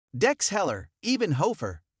Dex Heller, even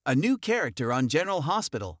Hofer, a new character on General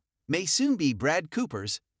Hospital, may soon be Brad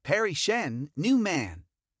Cooper's, Perry Shen, new man.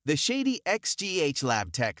 The shady XGH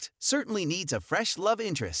lab tech certainly needs a fresh love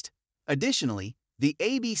interest. Additionally, the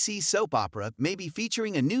ABC soap opera may be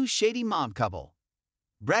featuring a new shady mob couple.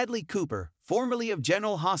 Bradley Cooper, formerly of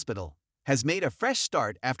General Hospital, has made a fresh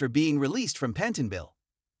start after being released from Pentonville.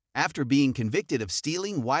 After being convicted of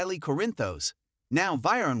stealing Wiley Corinthos, now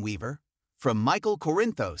Viron Weaver, from Michael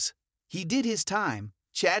Corinthos, he did his time,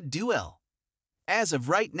 Chad Duell. As of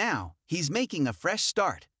right now, he's making a fresh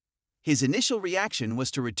start. His initial reaction was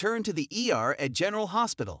to return to the ER at General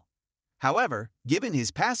Hospital. However, given his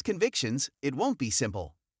past convictions, it won't be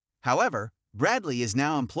simple. However, Bradley is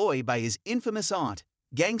now employed by his infamous aunt,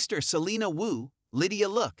 gangster Selena Wu, Lydia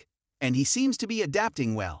Look, and he seems to be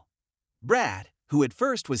adapting well. Brad, who at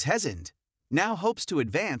first was hesitant, now hopes to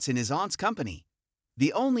advance in his aunt's company.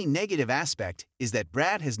 The only negative aspect is that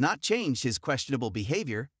Brad has not changed his questionable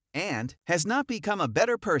behavior and has not become a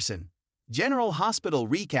better person. General Hospital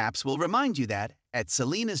recaps will remind you that, at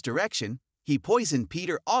Selena's direction, he poisoned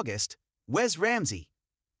Peter August, Wes Ramsey.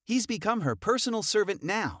 He's become her personal servant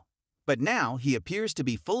now, but now he appears to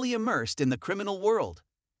be fully immersed in the criminal world.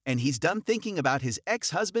 And he's done thinking about his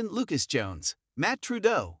ex-husband Lucas Jones, Matt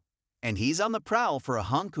Trudeau. And he's on the prowl for a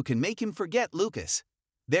hunk who can make him forget Lucas.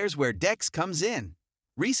 There's where Dex comes in.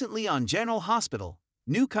 Recently on General Hospital,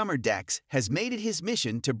 newcomer Dex has made it his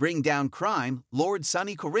mission to bring down crime Lord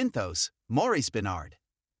Sonny Corinthos, Maurice Bernard.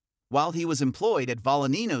 While he was employed at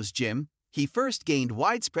Volanino's gym, he first gained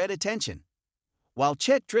widespread attention. While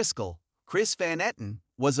Chet Driscoll, Chris Van Etten,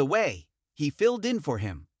 was away, he filled in for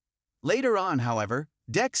him. Later on, however,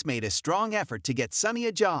 Dex made a strong effort to get Sonny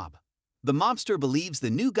a job. The mobster believes the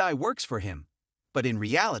new guy works for him, but in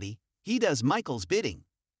reality, he does Michael's bidding.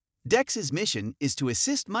 Dex's mission is to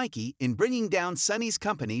assist Mikey in bringing down Sonny's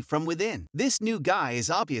company from within. This new guy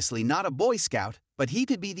is obviously not a Boy Scout, but he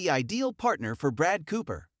could be the ideal partner for Brad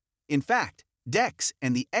Cooper. In fact, Dex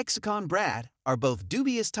and the ex-con Brad are both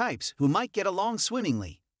dubious types who might get along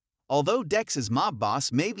swimmingly. Although Dex's mob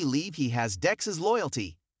boss may believe he has Dex's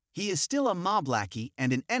loyalty, he is still a mob lackey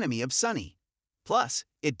and an enemy of Sonny. Plus,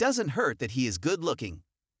 it doesn't hurt that he is good-looking.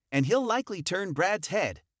 And he'll likely turn Brad's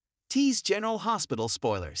head. Tease General Hospital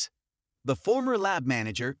spoilers. The former lab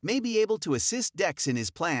manager may be able to assist Dex in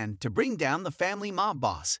his plan to bring down the family mob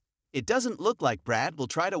boss. It doesn't look like Brad will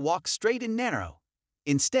try to walk straight and narrow.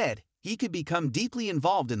 Instead, he could become deeply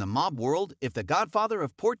involved in the mob world if the godfather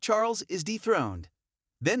of Port Charles is dethroned.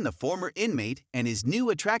 Then the former inmate and his new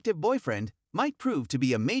attractive boyfriend might prove to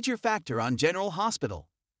be a major factor on General Hospital.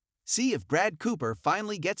 See if Brad Cooper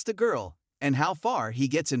finally gets the girl and how far he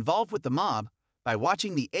gets involved with the mob by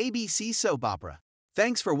watching the ABC soap opera.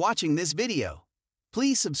 Thanks for watching this video.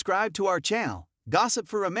 Please subscribe to our channel, Gossip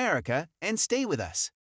for America, and stay with us.